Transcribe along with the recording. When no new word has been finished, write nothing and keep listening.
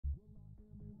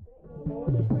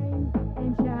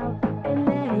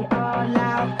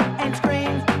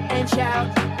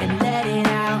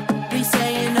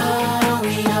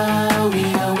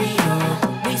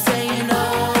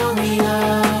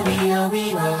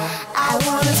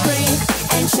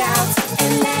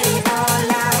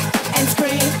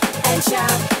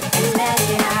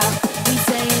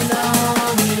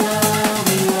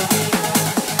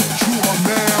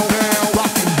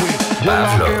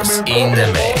Pawlus in the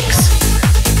mix.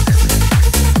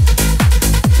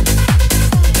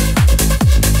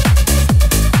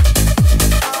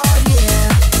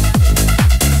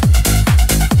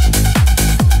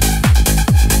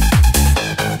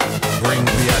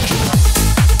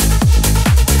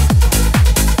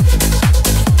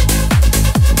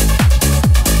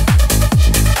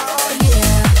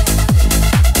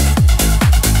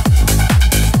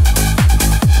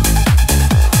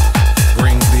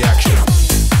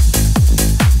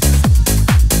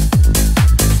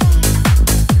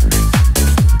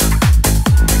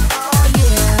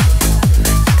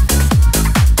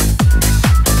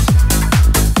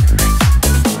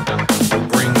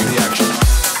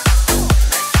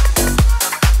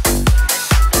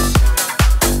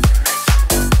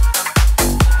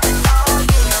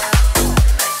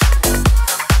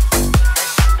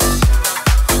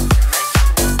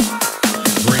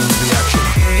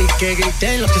 Que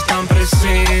griten los que están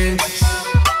presentes.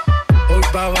 Hoy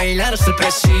va a bailar hasta el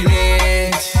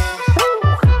presidente.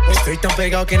 Estoy tan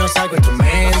pegado que no salgo de tu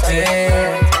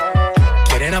mente.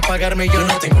 Quieren apagarme y yo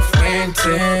no tengo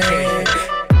frente.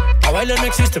 A bailar no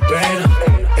existe pena.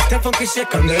 Este funky se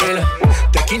candela.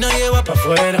 De aquí nadie va pa'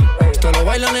 afuera. Esto lo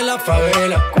bailan en la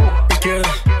favela. Izquierda,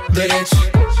 derecha,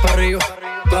 pa' arriba,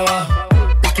 pa' abajo.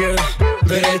 Izquierda,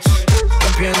 derecha,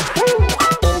 rompiendo.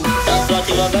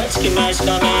 Toate loveți que mexe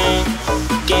também.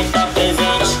 Quem tá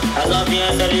presente, as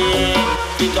novinhas ali.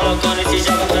 Fica loucona e se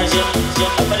joga pra gente.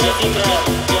 Aparece em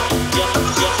breve.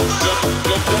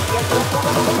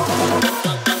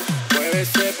 Mueve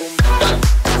ese boom.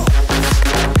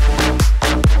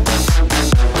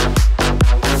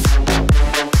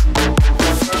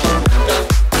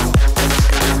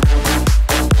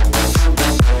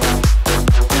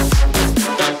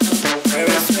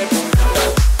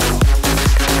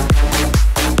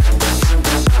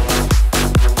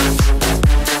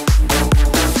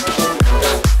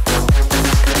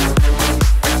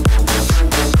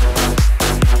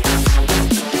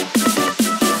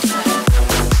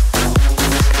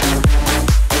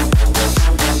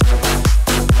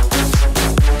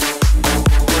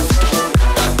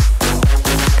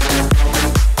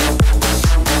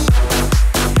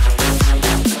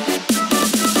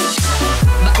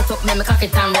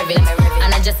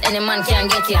 Any man can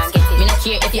get it. Me not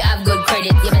care if you have good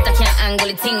credit. You better can't angle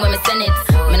the thing when me send it.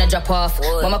 Me not drop off,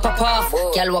 when me pop off.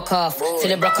 Girl walk off, till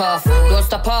they broke off. Don't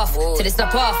stop off, till they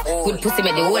stop off. Good pussy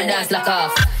make the whole dance lock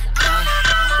off.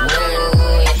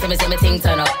 Whoa, tell me say me thing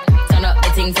turn up the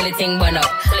thing till the thing burn up.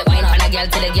 Wine up on a girl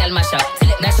till the girl mash up.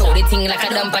 Now show the thing like a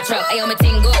dumper truck. Ayo me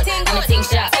thing good, and me thing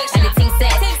sharp, and the thing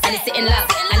set, and it's sitting loud,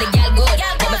 and the girl good,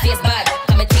 but my face bad,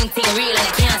 and me thing real and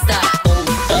it can't stop.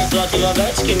 Toate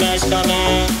loveți que mexe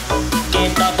também. Quem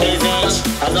tá presente,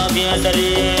 as novinhas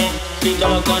ali. Fica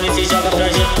loucona e se joga pra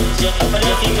gente.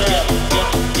 Aparece em breve.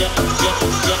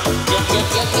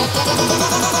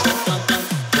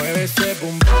 Mueve ese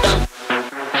boom.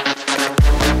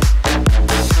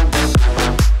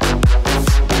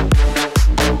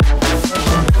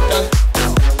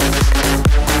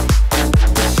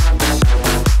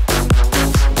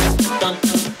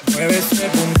 Mueve ese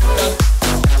boom.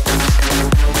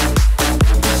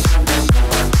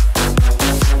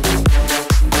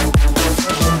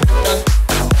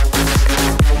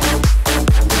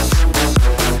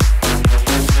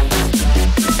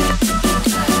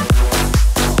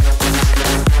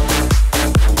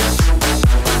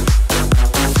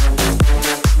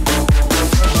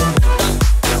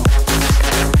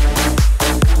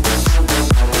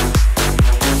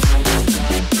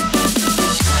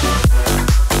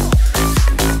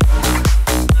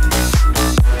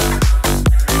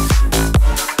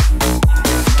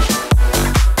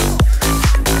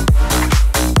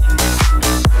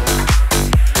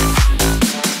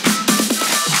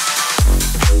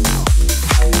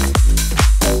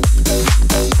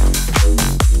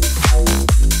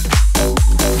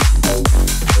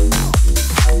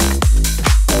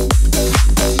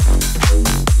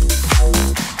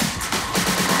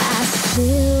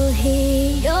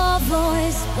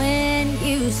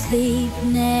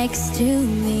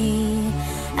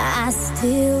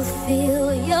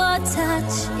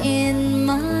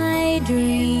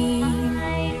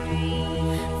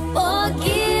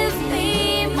 Forgive me.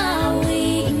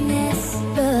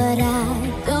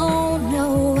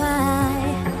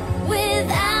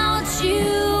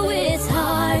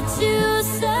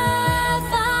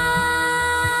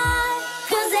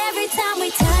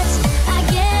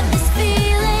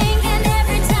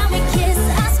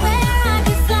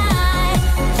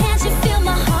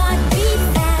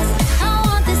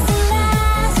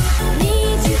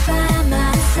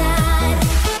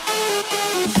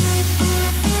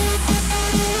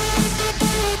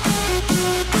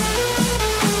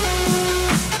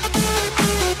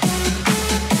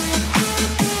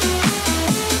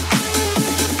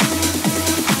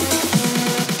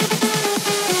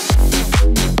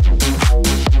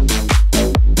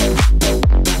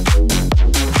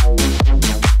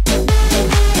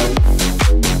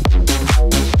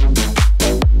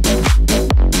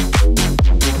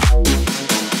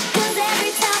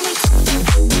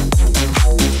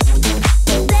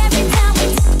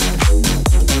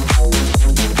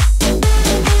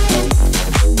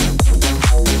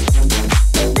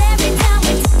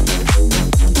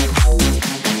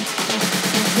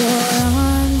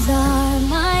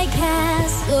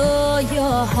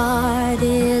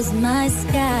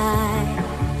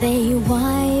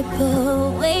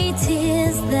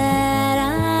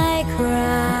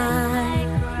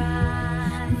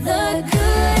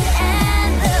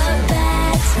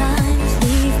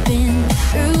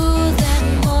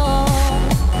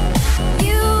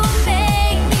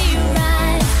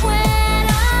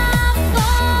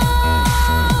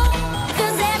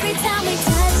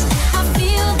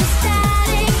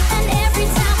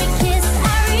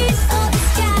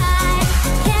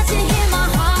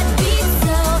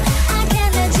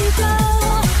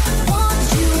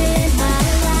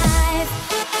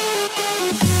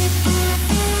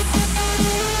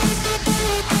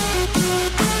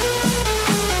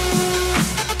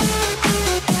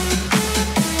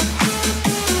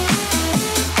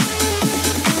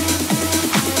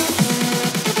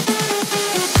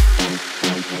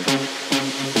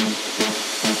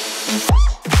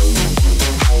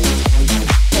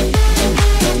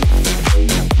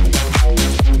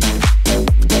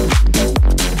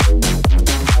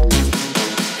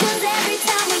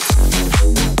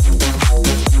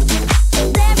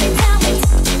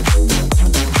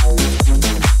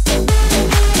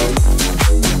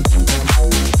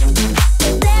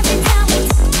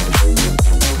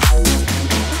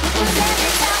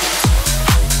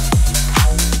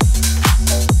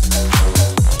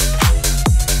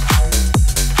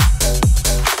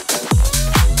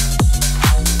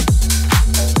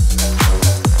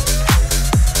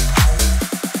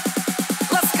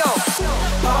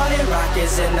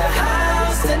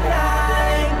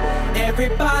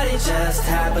 Everybody just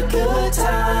have a good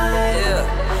time,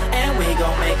 yeah. And we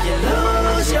gon' make you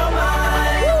lose your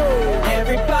mind.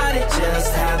 Everybody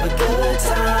just have a good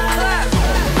time.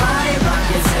 Party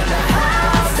rock is in the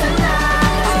house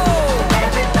tonight.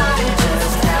 Everybody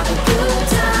just have a good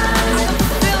time.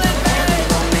 Feel it, baby. And we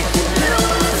gon' make you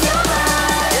lose your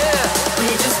mind, yeah. We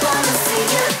just wanna see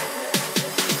you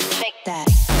shake that.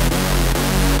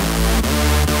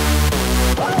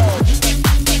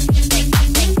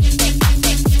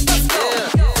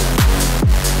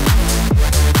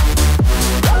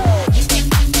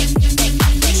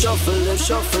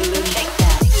 Shuffling.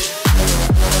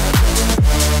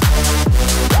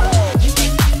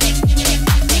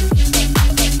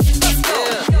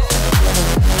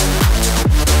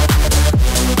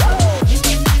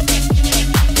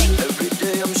 Every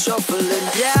day I'm shuffling.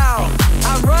 Yeah,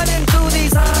 I'm running through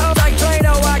these halls like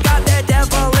Drano. I got that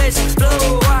devilish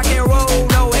flow, rock and roll,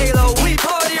 no halo. We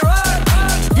party rock.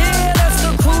 Yeah, that's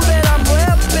the crew that I'm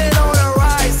repping on a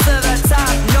rise to the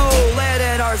top. No lead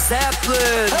in our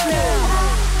Zeppelin.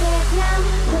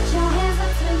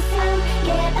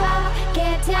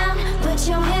 Put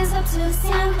your hands up to the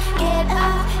sound. Get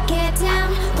up, get down.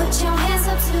 Put your hands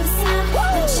up to the sound.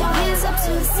 Put your hands up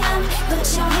to the sound. Put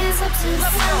your hands up to the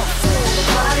sound.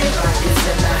 Party rock is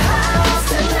in the house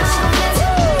tonight.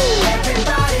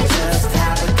 Everybody just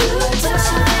have a good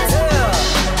time.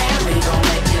 And we gon'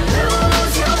 make you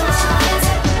lose your mind.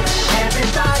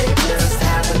 Everybody just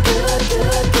have a good,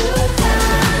 good, good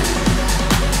time.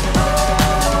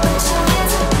 Put your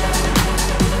hands up.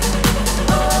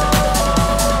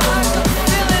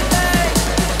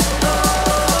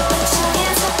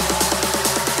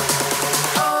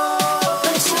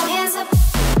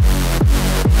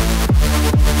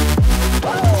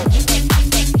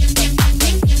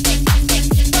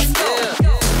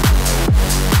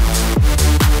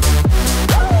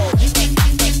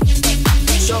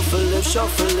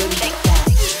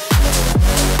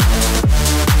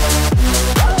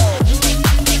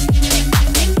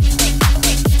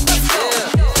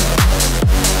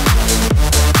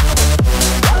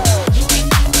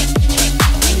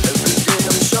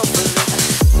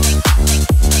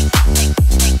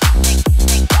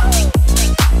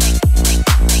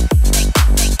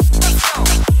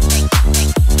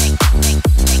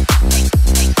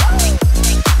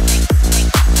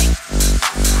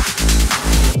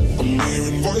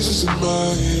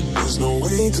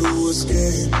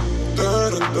 game.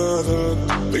 Da-da-da-da,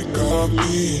 they got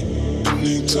me.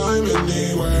 Anytime,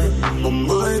 anywhere, my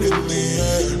mind in the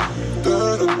air.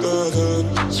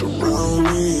 Da-da-da-da, surround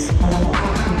me.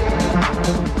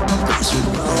 They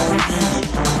surround me.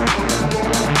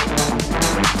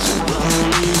 Surround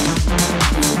me.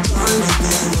 Anytime,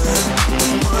 anywhere, my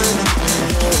mind in the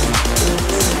air. They're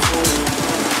waiting for me.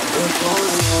 They're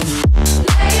calling on me.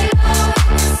 Lay low in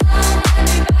the sun,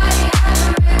 everybody have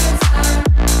a real time.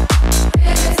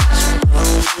 Real time.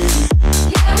 Surround me.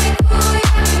 Yeah, we cool,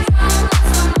 yeah, we drunk,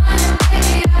 lost my mind, and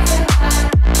baby, I feel high.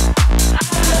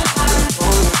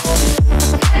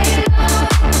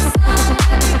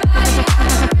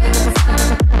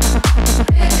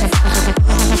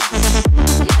 I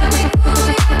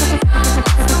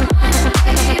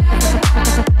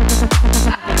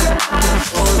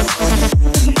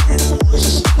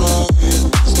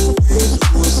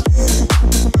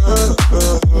high.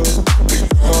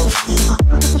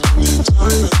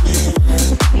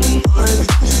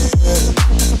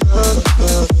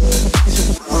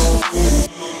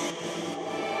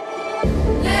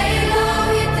 Lay low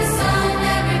in the sun,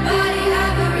 everybody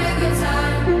have a real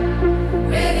time.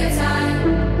 Real time.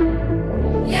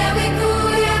 Yeah, we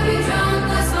cool, yeah, we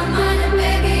drunk, lost my mind, and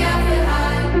baby, I feel high. Lay low, hit the sun, everybody have a real good time. Real good time. Yeah, we cool, yeah, we drunk, lost my mind,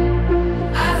 and baby,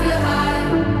 I feel high. I feel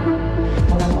high.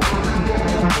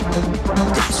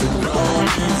 Surround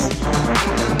me.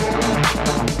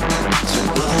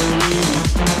 Surround me.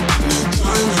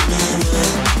 Anytime,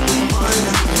 anywhere, my mind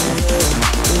in the air.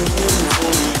 They're waiting for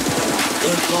me.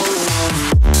 They're calling on me.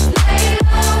 Lay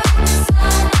low in the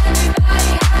sun, everybody have a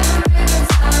real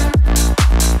good time. Real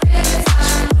good time.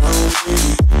 Surround me.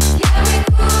 Yeah, we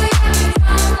cool, yeah, we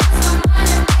drunk, lost my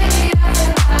mind, and baby, I feel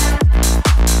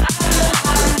high.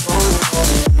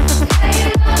 I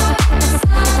feel high. Lay low in the sun,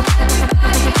 everybody have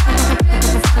a real good time. Real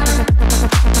good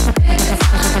time.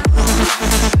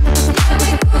 Yeah, we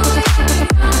cool, yeah, we drunk,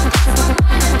 lost my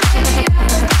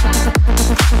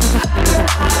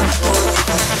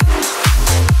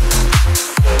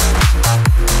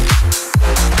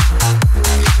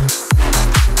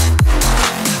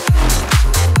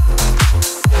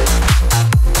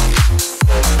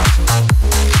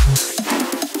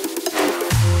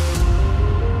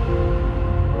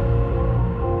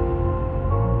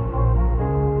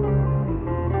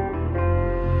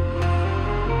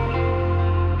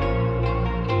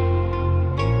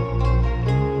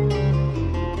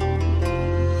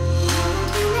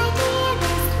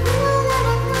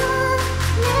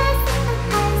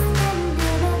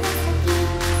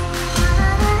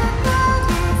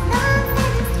mind, and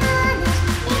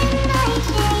baby, I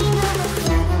feel high.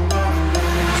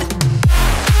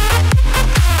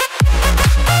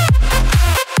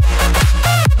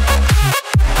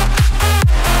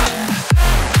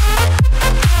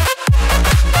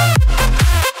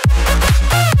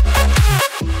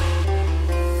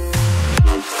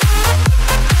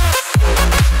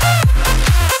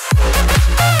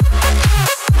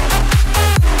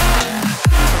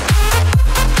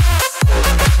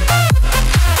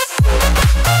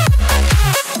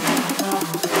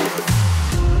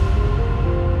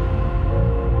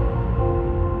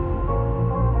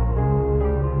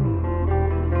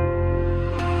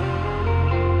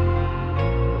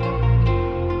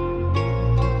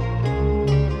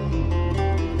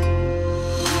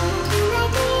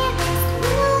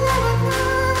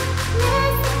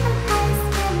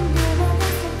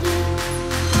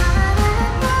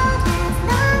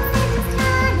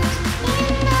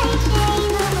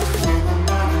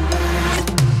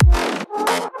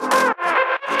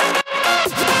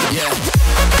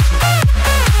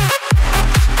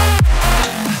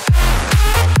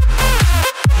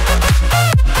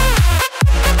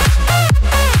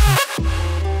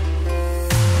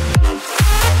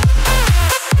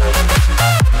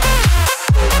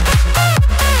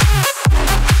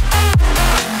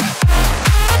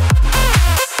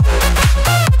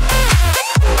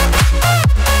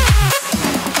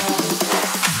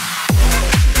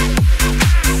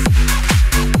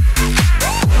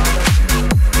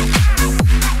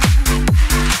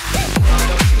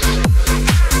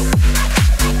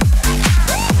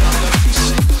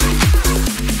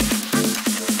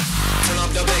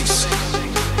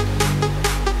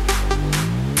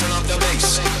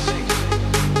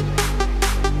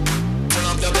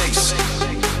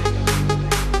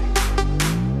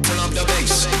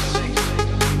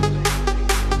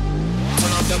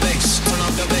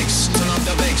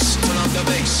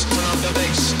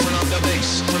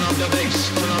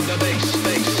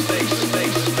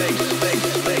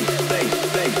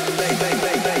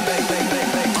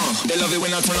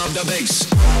 the bass.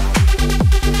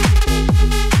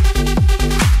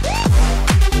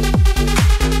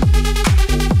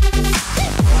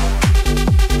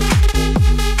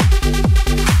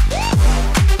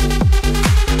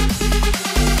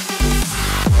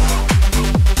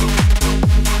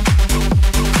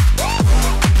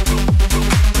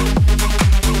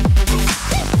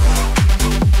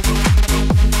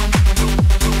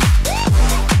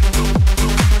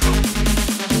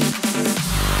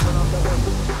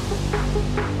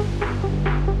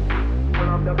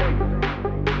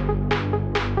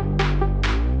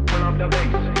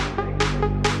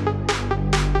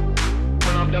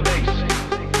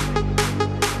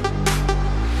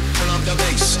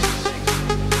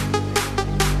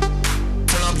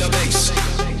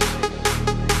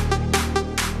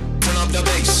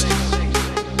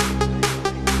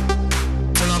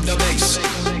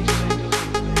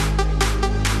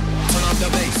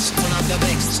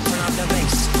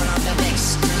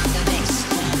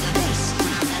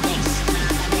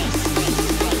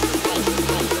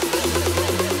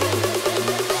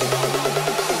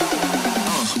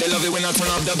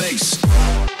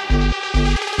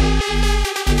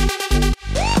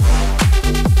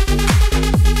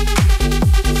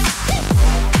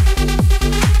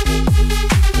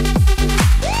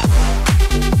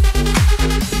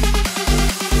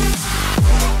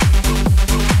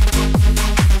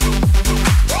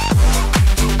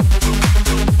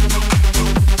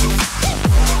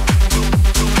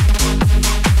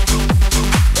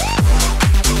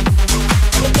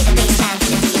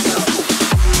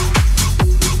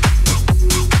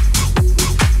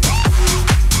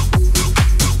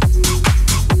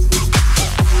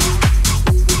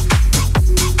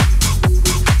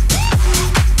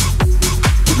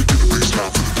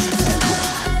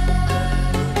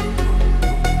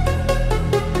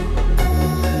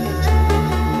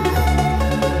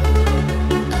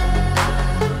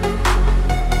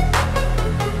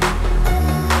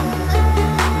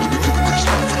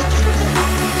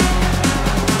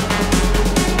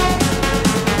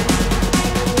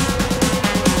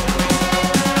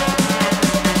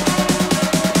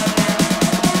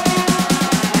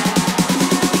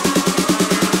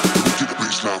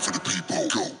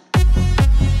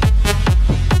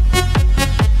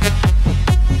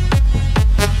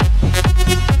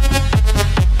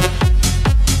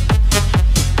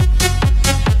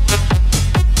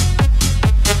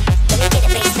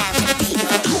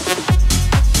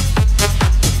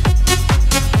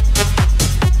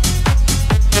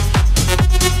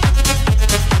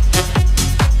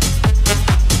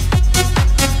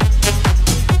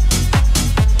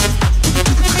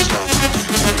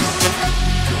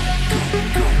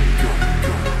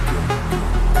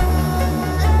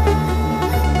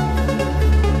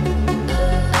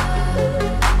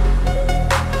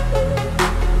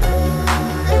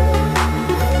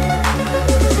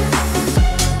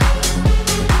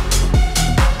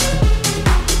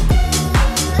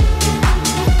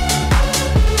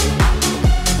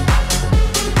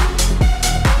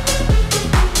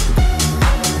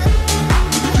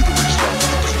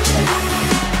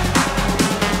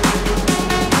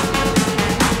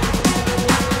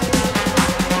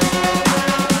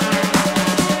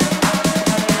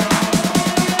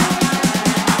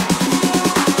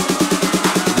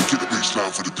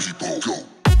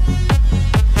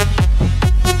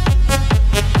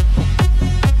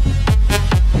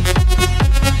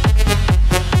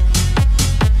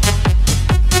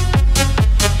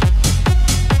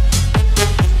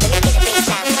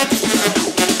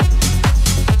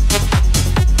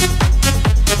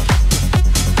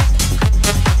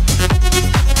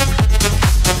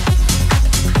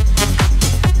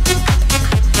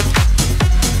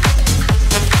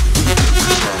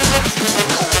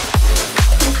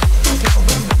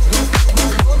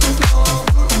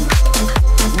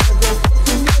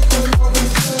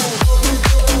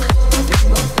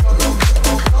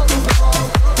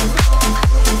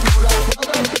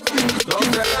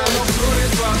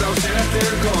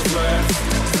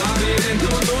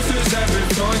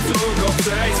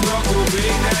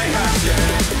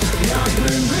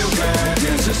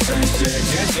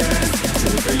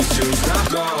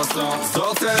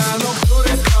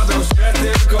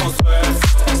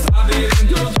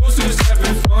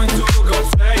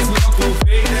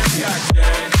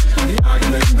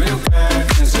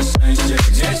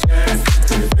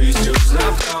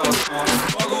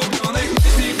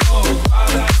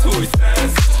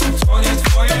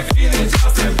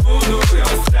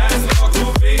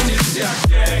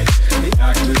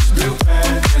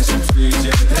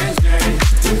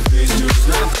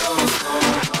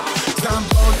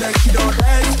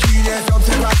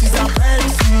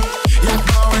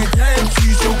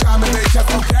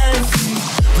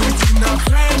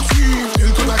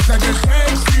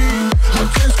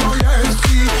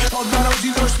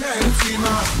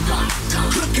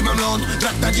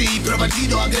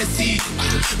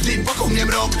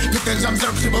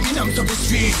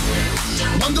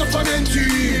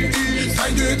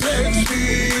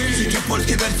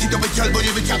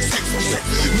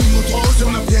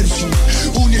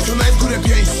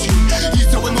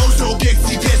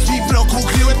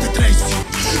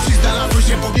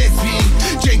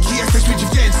 Dzięki, jesteśmy ci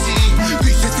wdzięczni.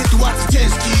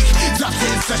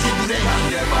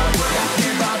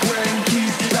 Nie ma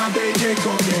błękit, nadejdzie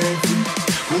koniec.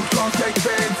 Punkt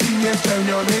konsekwencji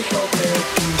niespełnionych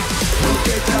obietnic.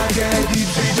 Ludzie tragedii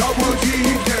przyjdą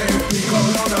młodziki.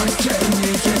 Korona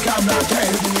ściemni, czekam na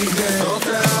czerwni gdy.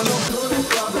 Oceanu, który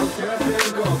składał się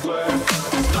tylko złe.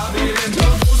 Labirynt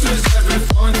do duszy, żeby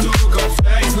w końcu go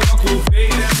przejść. Znowu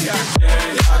wyjdę jak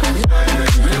dzień.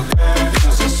 Był pewien,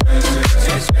 że szczęście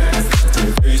gdzieś jest.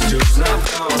 Ty wyjść już na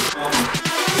prosto.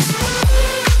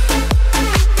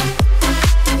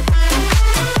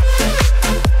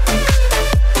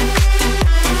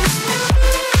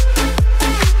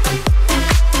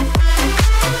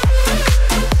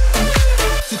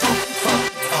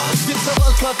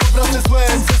 Wraz ze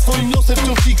złem, ze swoim losem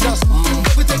wciąż igrasz.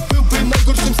 Dobytek byłby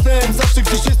najgorszym snem. Zawsze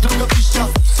gdzieś jest droga wyjścia.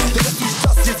 Teraz już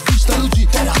czas jest wyjść na ludzi.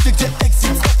 Teraz ty, gdzie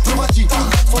exit znak prowadzi.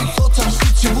 Na twoich oczach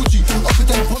świt się budzi. Oby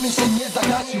ten płomień się nie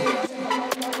zagasił.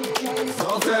 Z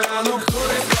oceanu,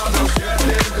 który składał się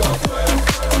tylko złem.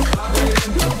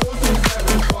 Labiryntu duszy,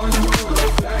 żeby w końcu go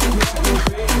przejść. Znowu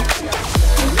wyjdę jak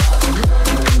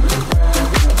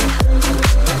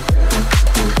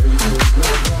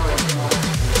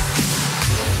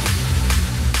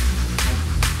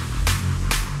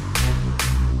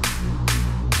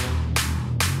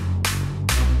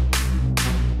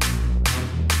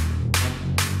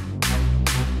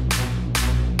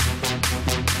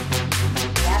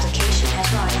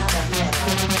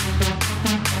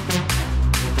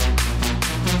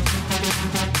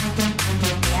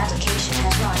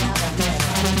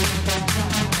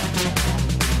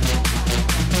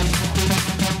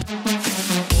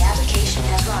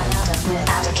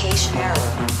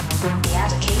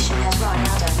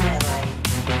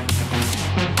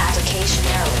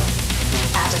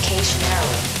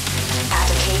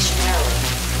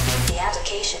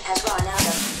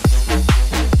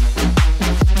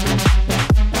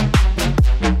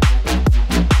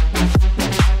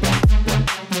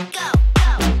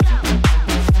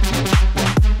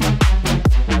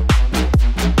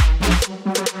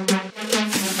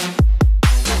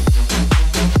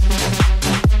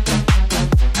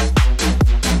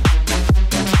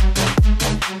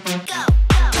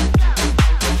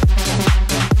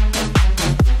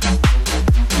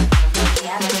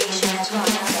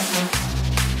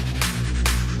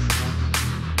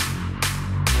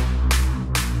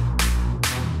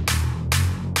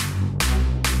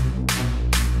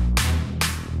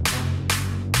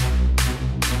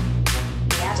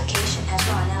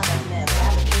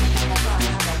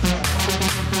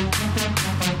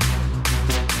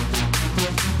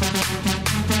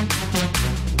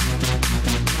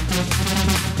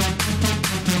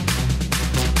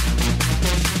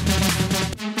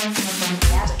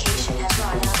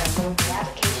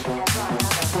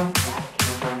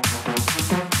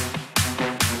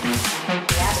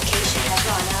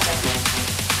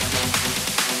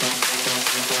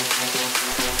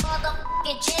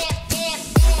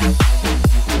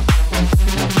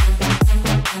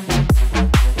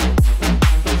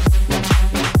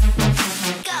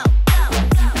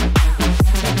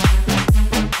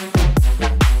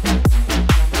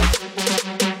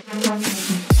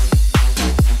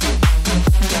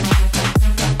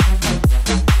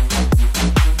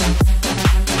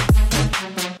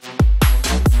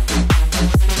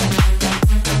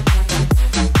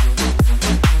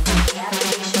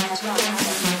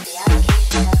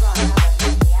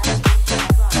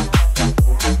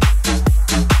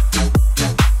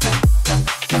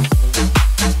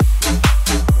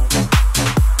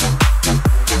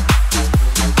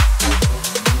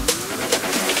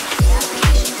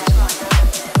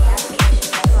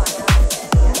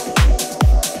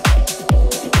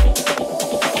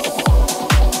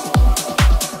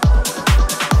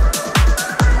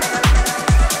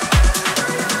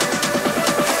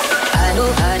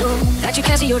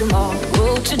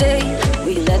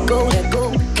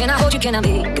can I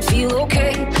make it feel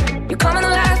okay? You're coming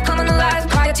alive,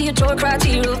 cry to your joy, cry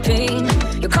tear of pain.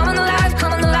 You're coming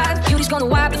alive, beauty's gonna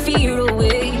wipe the fear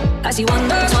away. I see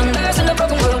wonders, wonders in the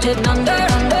broken world, hidden under,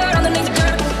 underneath the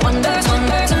dirt. Wonders,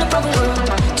 wonders in the broken world.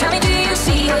 Tell me, do you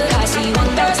see what I see?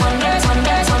 Wonders, wonders,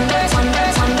 wonders, wonders,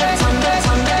 wonders, wonders,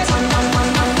 wonders, wonders,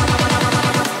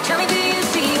 wonders. Tell me, do you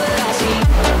see what I see?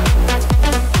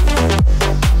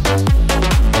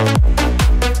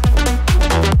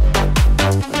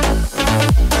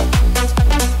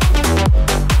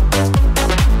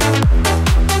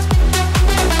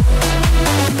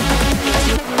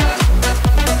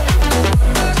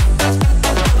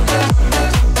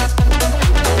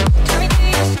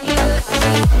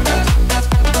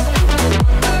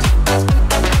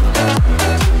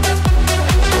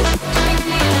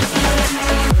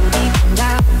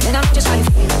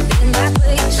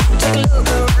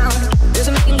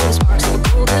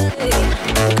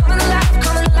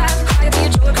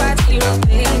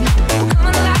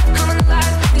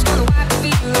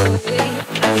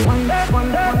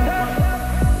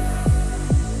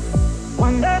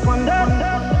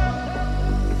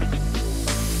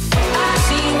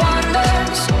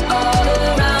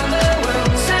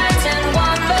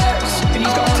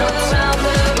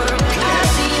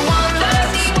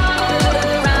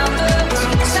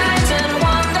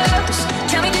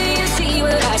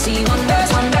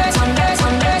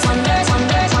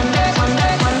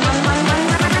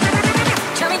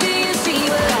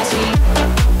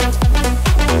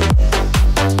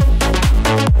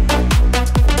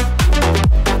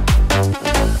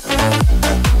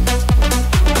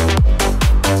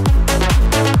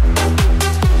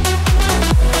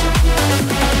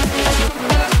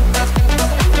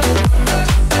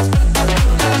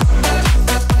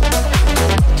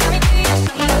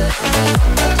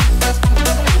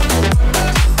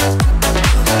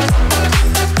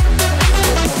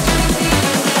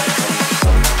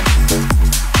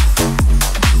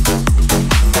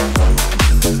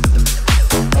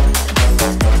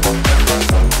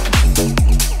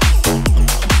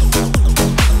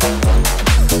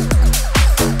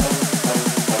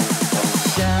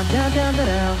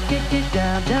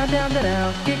 down, down, down,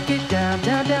 down, kick it down,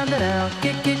 down, down, down,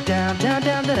 kick it down, down,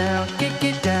 down, down, kick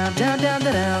it down, down, down,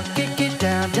 down, kick it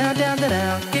down, down, down,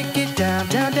 down, kick it down,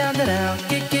 down, down, down,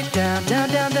 kick it down, down,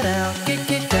 down, down, kick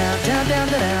it down, down,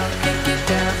 down, down, kick it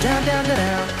down, down, down,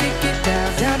 down, kick it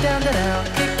down,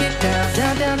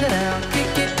 down, down, down,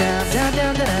 kick it down, down, down, down, kick it down, down,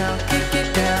 down, down, kick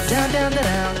it down, down, down,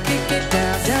 down, kick it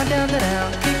down, down, down,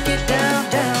 down, kick it down,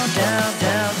 down, down, down,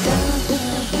 down.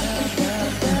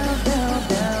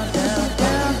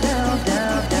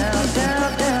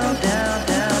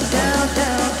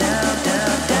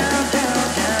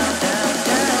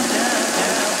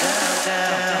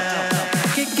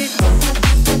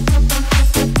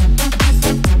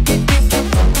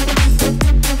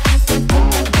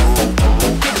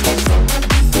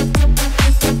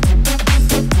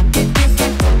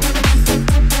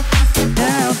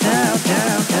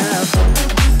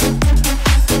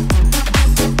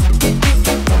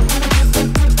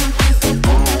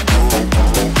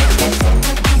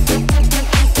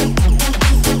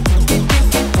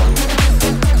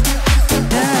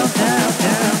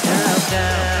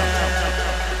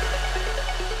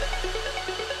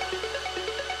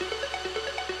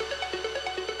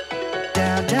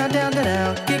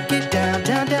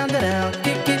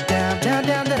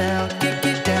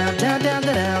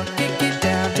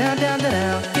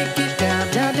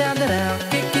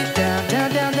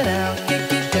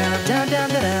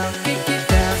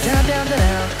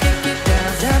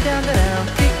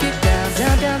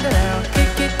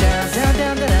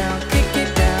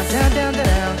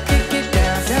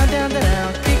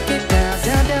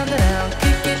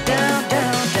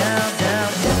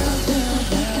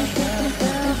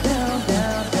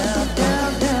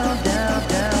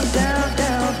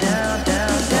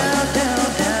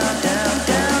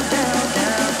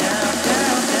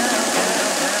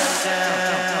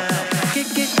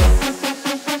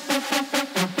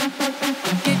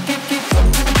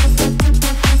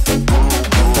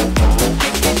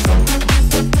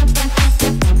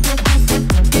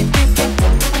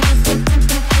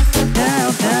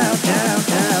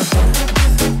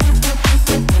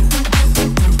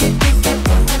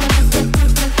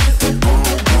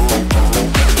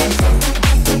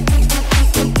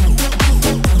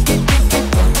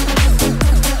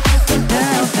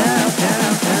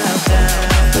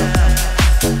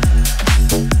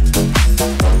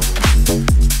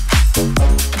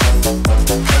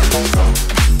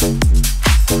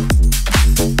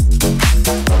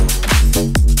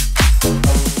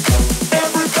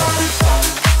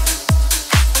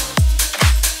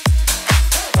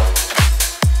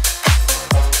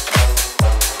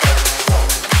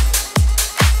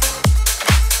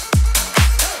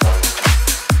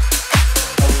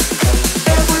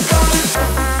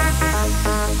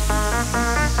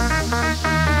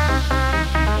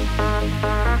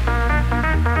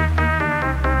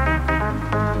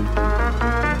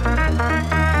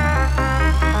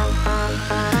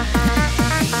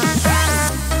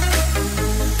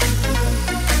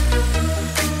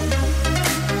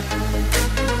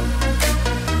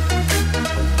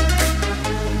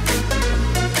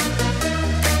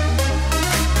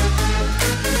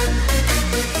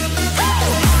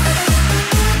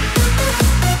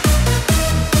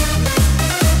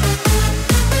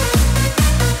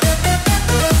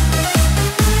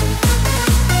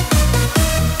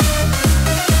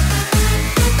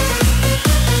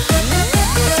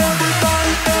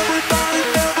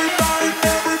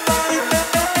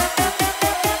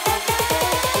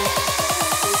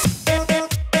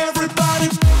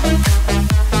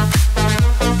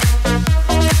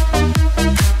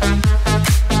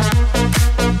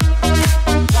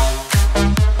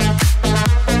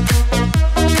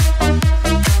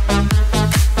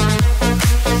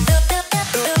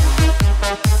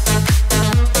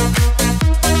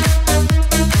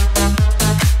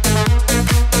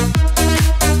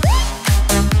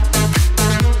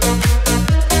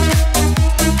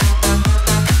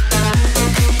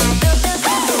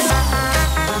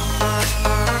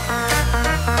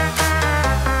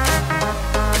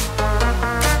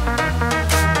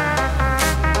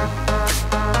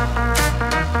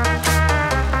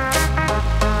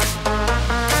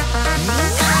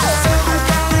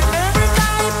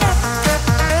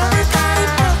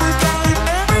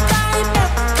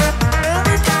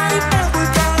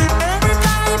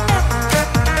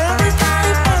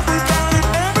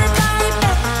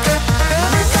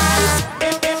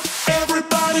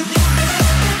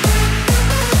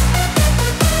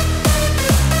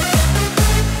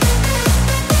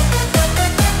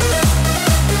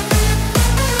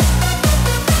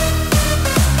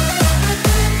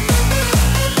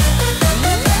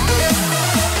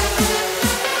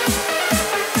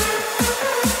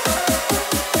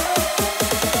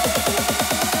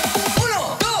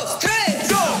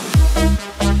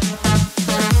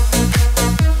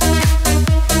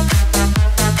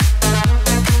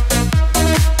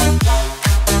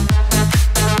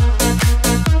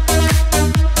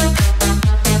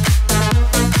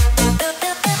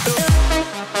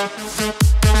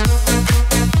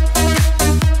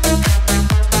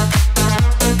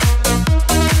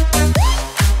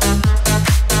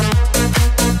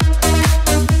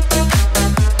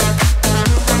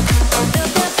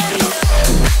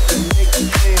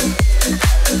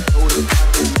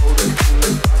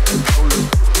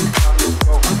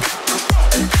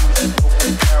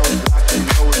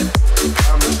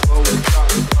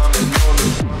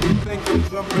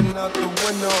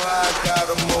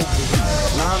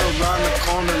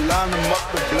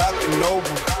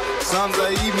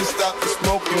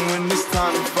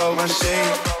 my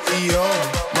shade, Dior,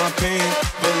 my pen,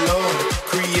 below,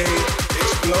 create,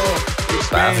 explore,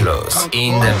 Pawlus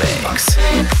in the mix.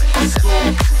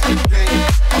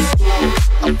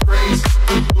 I praise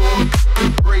the Lord, the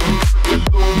great, the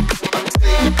Lord. I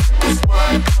take what's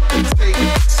mine, and take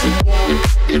some more.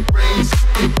 It rains,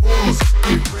 it pours,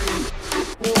 it rains, it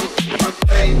pours. I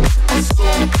came, I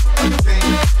saw, I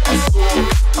came, I saw.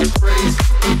 I praise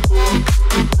the Lord,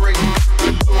 the great,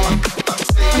 the Lord. I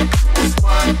take what's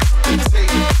mine, and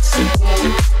take some more.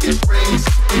 It rains,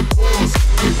 it pours,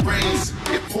 it rains,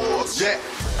 it pours. Yeah.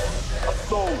 I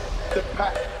sold the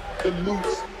pack, the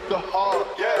loose, the hard.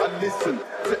 I listen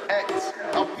to X,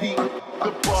 I peep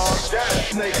the bars, the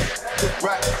snakes, the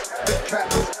rats, the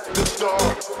cats, the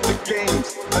dogs, the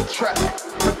games, a trap,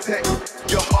 protect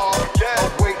your heart.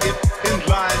 I'm waiting in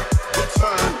line,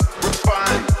 return,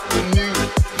 refine the new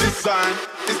design.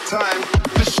 It's time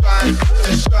to shine,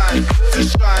 to shine, to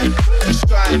shine, to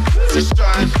shine, to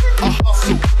shine. I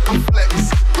hustle, I flex,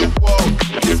 the world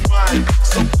is mine.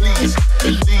 So please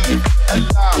believe,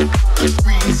 allow the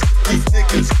breeze. These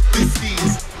niggas,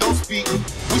 disease, don't speak,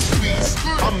 we squeeze.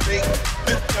 I make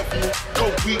the devil go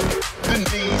weak, the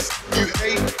knees. You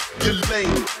hate, you're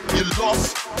lame, you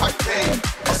lost. I came,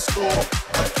 I score,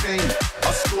 I came,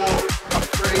 I score. I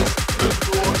praise the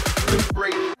Lord, the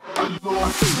great, the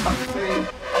Lord. I came,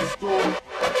 I score,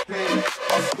 I came,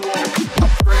 I score. I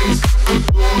praise the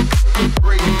Lord, the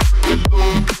great, the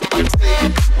Lord. I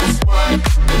take what's mine,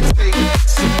 and take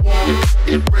some more.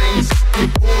 It rains, it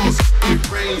pours,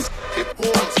 it rains, it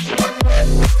pours.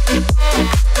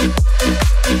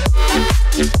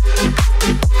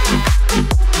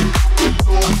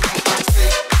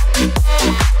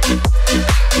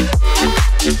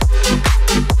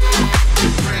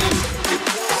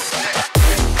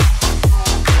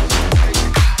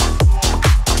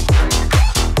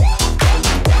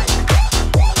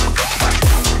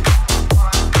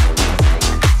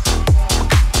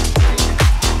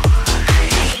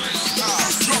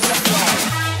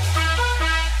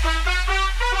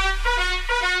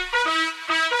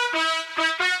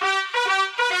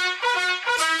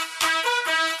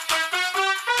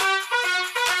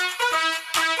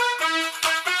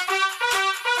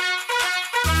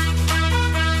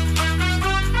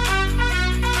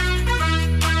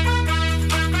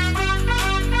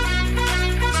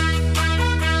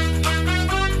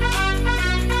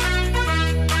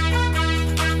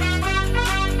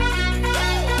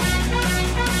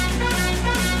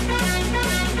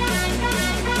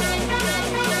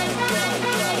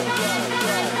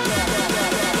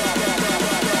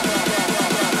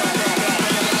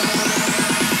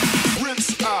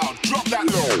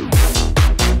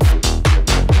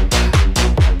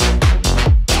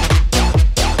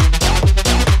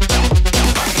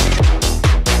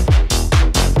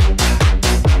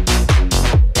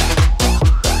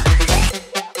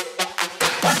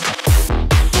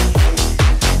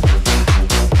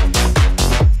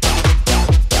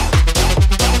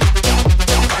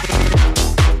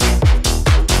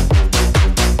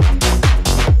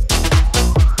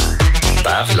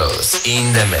 Pawlus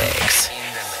in the mix.